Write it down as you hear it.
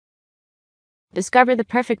Discover the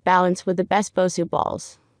perfect balance with the best Bosu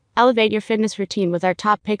balls. Elevate your fitness routine with our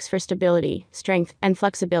top picks for stability, strength, and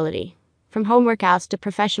flexibility. From home workouts to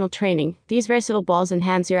professional training, these versatile balls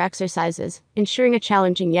enhance your exercises, ensuring a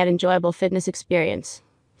challenging yet enjoyable fitness experience.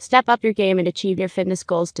 Step up your game and achieve your fitness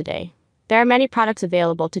goals today. There are many products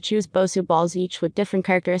available to choose Bosu balls, each with different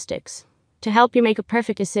characteristics. To help you make a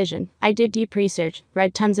perfect decision, I did deep research,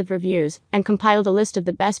 read tons of reviews, and compiled a list of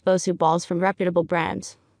the best Bosu balls from reputable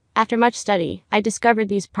brands. After much study, I discovered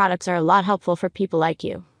these products are a lot helpful for people like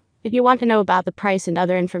you. If you want to know about the price and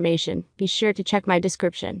other information, be sure to check my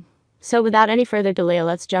description. So without any further delay,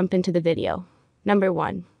 let's jump into the video. Number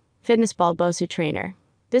 1. Fitness Ball Bosu Trainer.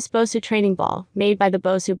 This Bosu training ball, made by the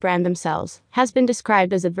Bosu brand themselves, has been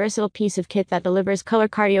described as a versatile piece of kit that delivers color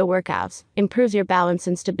cardio workouts, improves your balance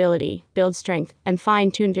and stability, builds strength, and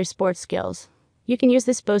fine-tunes your sports skills. You can use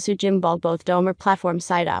this Bosu gym ball both dome or platform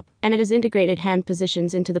side up, and it has integrated hand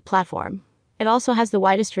positions into the platform. It also has the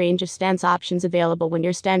widest range of stance options available when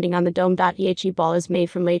you're standing on the dome. The ball is made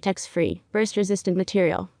from latex-free, burst-resistant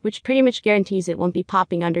material, which pretty much guarantees it won't be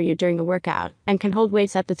popping under you during a workout, and can hold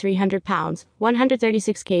weights up to 300 pounds,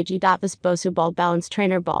 136 kg. This Bosu ball balance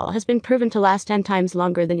trainer ball has been proven to last 10 times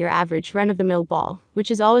longer than your average run-of-the-mill ball,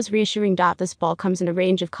 which is always reassuring. This ball comes in a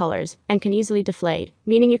range of colors, and can easily deflate,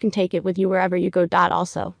 meaning you can take it with you wherever you go.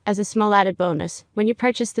 Also, as a small added bonus, when you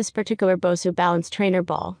purchase this particular Bosu balance trainer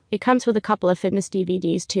ball, it comes with a couple of fitness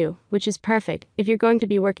DVDs too, which is perfect if you're going to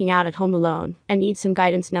be working out at home alone and need some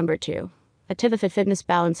guidance. Number 2. AtivaFit Fitness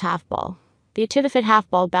Balance Half Ball. The AtivaFit Half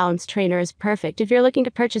Ball Balance Trainer is perfect if you're looking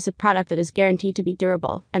to purchase a product that is guaranteed to be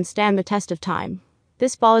durable and stand the test of time.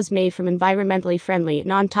 This ball is made from environmentally friendly,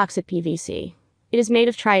 non-toxic PVC. It is made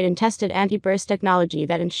of tried and tested anti-burst technology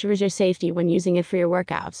that ensures your safety when using it for your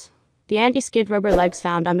workouts. The anti-skid rubber legs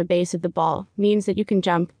found on the base of the ball means that you can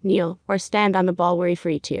jump, kneel, or stand on the ball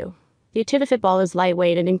worry-free too. The AtivaFit ball is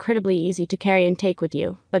lightweight and incredibly easy to carry and take with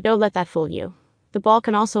you, but don't let that fool you. The ball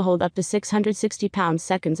can also hold up to 660 pounds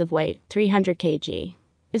seconds of weight, 300 kg.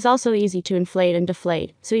 It's also easy to inflate and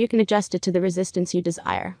deflate, so you can adjust it to the resistance you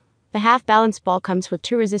desire. The half-balance ball comes with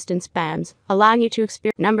 2 resistance bands, allowing you to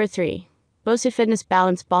experience. Number 3. Bosu Fitness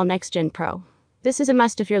Balance Ball Next Gen Pro. This is a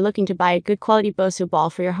must if you're looking to buy a good quality Bosu ball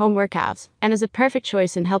for your home workouts, and is a perfect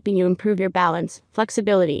choice in helping you improve your balance,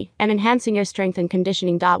 flexibility, and enhancing your strength and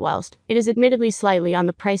conditioning. Whilst it is admittedly slightly on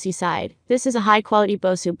the pricey side, this is a high quality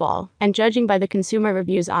Bosu ball, and judging by the consumer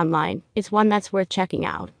reviews online, it's one that's worth checking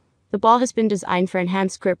out. The ball has been designed for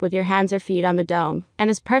enhanced grip with your hands or feet on the dome, and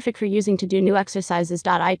is perfect for using to do new exercises.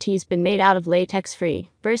 It's been made out of latex-free,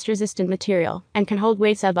 burst-resistant material, and can hold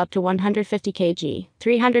weights of up to 150 kg,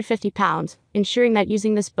 350 pounds, ensuring that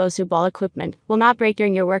using this Bosu ball equipment will not break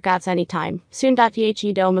during your workouts anytime soon.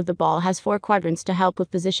 The dome of the ball has 4 quadrants to help with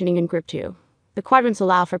positioning and grip too. The quadrants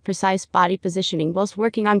allow for precise body positioning whilst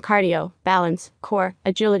working on cardio, balance, core,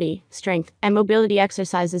 agility, strength, and mobility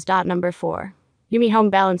exercises. Number 4. Yumi Home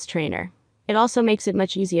Balance Trainer. It also makes it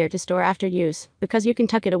much easier to store after use, because you can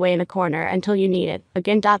tuck it away in a corner until you need it.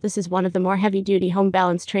 Again, this is one of the more heavy-duty home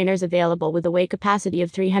balance trainers available with a weight capacity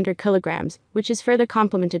of 300 kilograms, which is further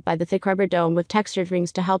complemented by the thick rubber dome with textured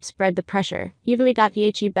rings to help spread the pressure evenly.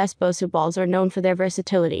 The best Bosu balls are known for their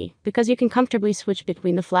versatility, because you can comfortably switch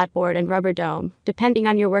between the flat board and rubber dome, depending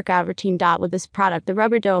on your workout routine. With this product, the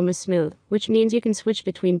rubber dome is smooth, which means you can switch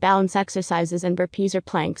between balance exercises and burpees or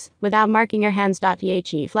planks without marking your hands.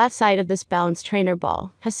 The flat side of this balance trainer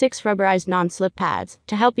ball has 6 rubberized non-slip pads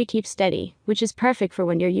to help you keep steady, which is perfect for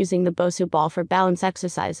when you're using the Bosu ball for balance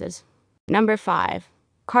exercises. Number 5.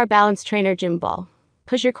 Core Balance Trainer Gym Ball.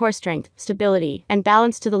 Push your core strength, stability, and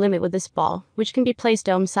balance to the limit with this ball, which can be placed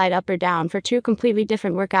dome side up or down for 2 completely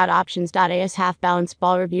different workout options. As half balance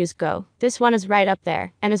ball reviews go, this one is right up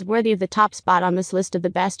there, and is worthy of the top spot on this list of the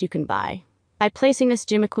best you can buy. By placing this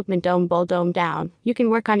gym equipment dome down, you can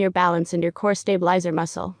work on your balance and your core stabilizer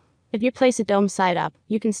muscle. If you place it dome side up,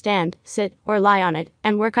 you can stand, sit, or lie on it,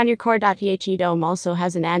 and work on your core. The dome also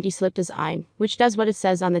has an anti-slip design, which does what it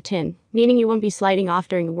says on the tin, meaning you won't be sliding off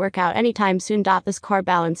during a workout anytime soon. This core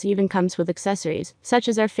balance even comes with accessories, such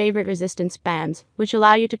as our favorite resistance bands, which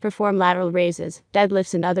allow you to perform lateral raises,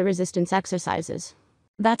 deadlifts, and other resistance exercises.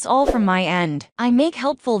 That's all from my end. I make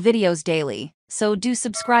helpful videos daily, so do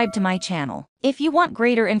subscribe to my channel. If you want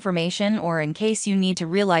greater information or in case you need to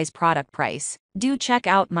realize product price, do check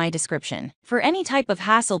out my description. For any type of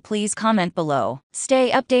hassle, please comment below.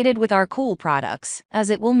 Stay updated with our cool products,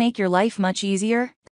 as it will make your life much easier.